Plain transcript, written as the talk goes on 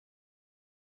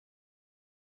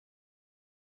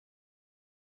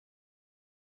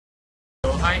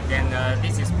Alright, then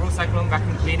this is PRO-Cyclone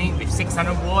vacuum cleaning with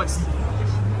 600 watts.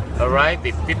 Alright,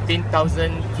 with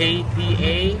 15,000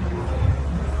 kPa.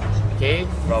 Okay,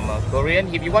 from Korean.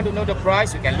 If you want to know the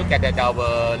price, you can look at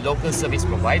our local service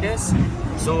providers.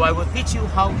 So I will teach you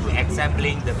how to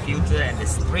assembling the filter and the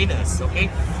strainers. Okay,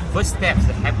 first step,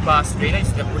 the HEPA strainer, you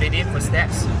just put it in. First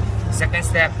steps. Second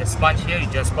step, the sponge here, you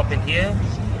just pop in here.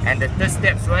 And the third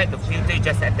steps, right, the filter you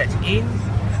just attach in.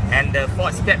 And the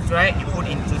fourth steps, right, you put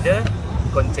into the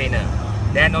container.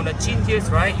 Then on the chin here,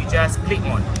 right, you just click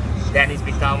on. Then it's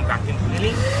become vacuum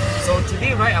cleaning. So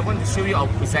today, right, I want to show you our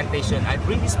presentation. I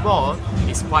bring this ball,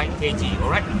 it's 5 kg,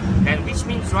 alright? And which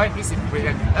means, right, this is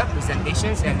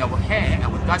presentations and our hair,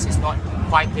 our dust is not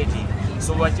 5 kg.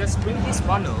 So I just bring this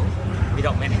funnel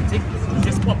without magnetic. You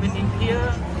just pop it in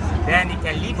here. Then you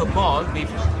can leave a ball with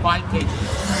 5 kg,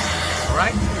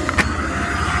 alright?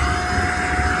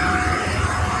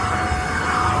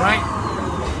 Alright?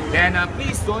 Then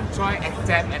please don't try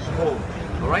attempt at home.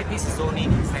 Alright, this is only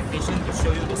presentation to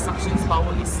show you the suction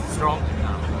power is strong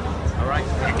enough. Alright,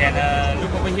 and then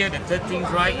look over here, the third thing,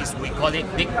 right, is we call it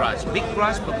big brush. Big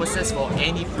brush purposes for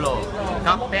any floor,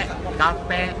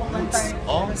 carpet, woods,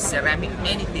 or ceramic,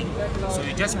 anything. So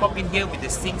you just pop in here with the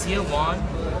sticks here,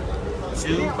 1,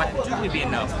 2, but 2 will be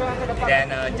enough.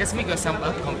 Then just make yourself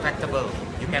comfortable.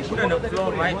 You can put it on the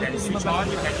floor, right, then switch on.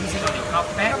 You can use it on the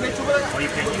carpet, or you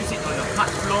can use it on the hard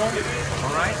floor.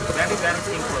 Alright, very, very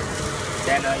simple.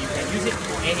 Then you can use it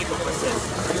for any purposes.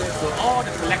 So all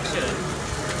the collection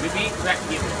will be right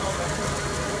here.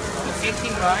 The same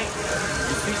thing, right?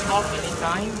 You switch off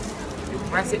anytime. You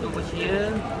press it over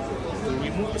here to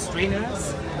remove the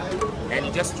strainers, and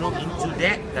you just throw into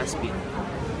that dustbin.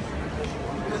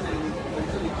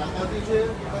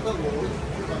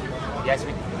 Yes,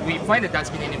 we find the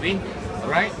dustbin anyway,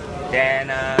 right? Then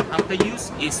after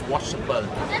use is washable.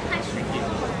 Thank you.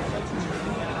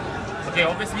 Okay,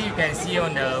 obviously you can see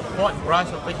on the fourth brush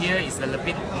over here is a little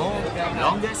bit more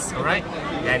longest, alright?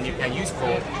 Then you can use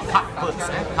for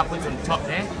carpets on top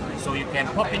there. So you can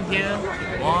pop in here,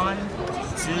 1,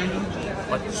 2,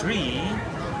 or 3.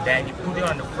 Then you put it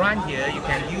on the front here. You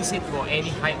can use it for any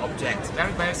high objects.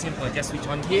 Very, very simple. Just switch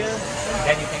on here.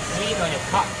 Then you can clean on your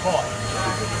cardboard.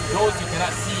 Those you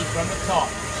cannot see from the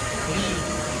top. Clean.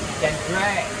 You can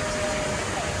drag.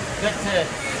 Curtain.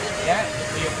 Yeah,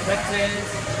 for your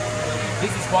curtains. This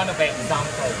is one of the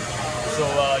examples. So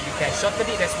you can shorten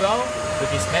it as well to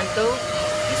dismantle.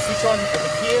 You switch on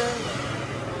over here,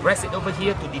 press it over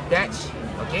here to detach.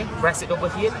 Okay, press it over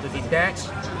here to detach.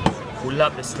 Pull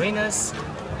up the strainers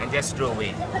and just throw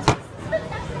away.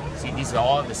 See, these are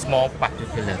all the small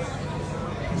particulate.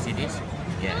 You see this?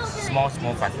 Yes, small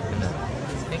particulate.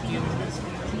 Thank you.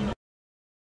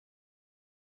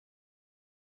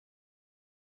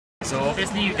 So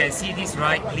obviously you can see this,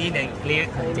 right, clean and clear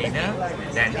container.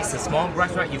 Then this is a small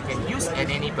brush, right, you can use at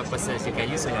any purposes. You can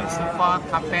use on your sofa,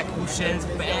 carpet, cushions,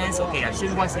 fans. Okay, I'll show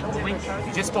you one simple way.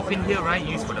 You just pop in here, right,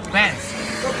 use for the fans.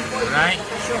 Alright,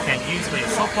 you can use for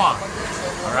your sofa.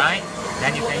 Alright,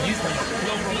 then you can use for your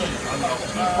TV, on your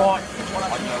keyboard,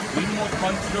 on your remote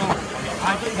control, on your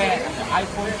iPad, on your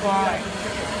iPhone 5,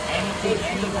 anything,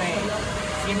 anywhere.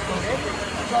 Simple.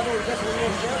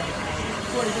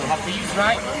 So how to use,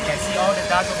 right? You can see all the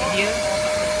dust over here.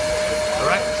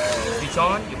 Alright, switch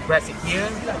on, you press it here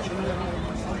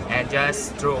and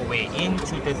just throw away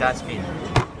into the dustbin.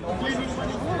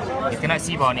 You cannot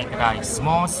see by naked eye.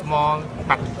 Small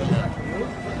particular.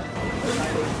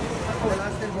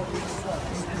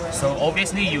 So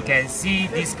obviously you can see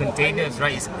these containers,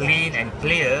 right, is clean and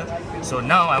clear. So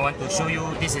now I want to show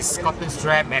you, this is cotton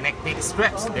strap magnetic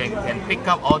straps that can pick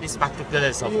up all these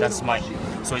particles of dust mite.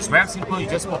 So it's very simple, you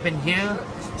just pop in here.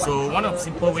 So one of the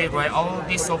simple way, right, all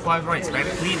this so far, right, is very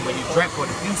clean. When you drag for a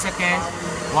few seconds,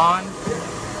 1,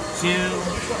 2,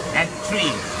 and 3,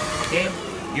 okay?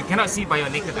 You cannot see by your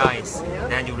naked eyes.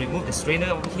 Then you remove the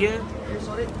strainer over here.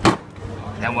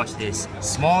 Then watch this.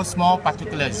 Small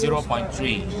particulate,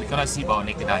 0.3. We cannot see by our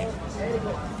naked eye.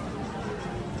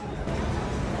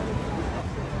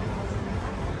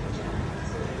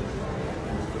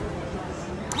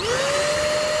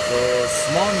 So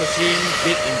small machine,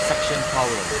 big in suction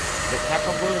power. The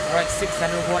capable, right,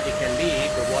 600 watt, it can leave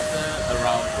the water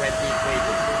around 20 kg.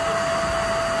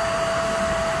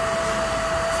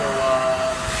 So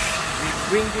we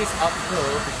bring this article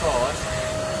because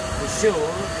to show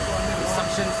the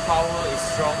suction power is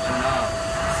strong enough.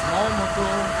 Small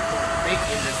motor, big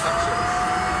in the suction.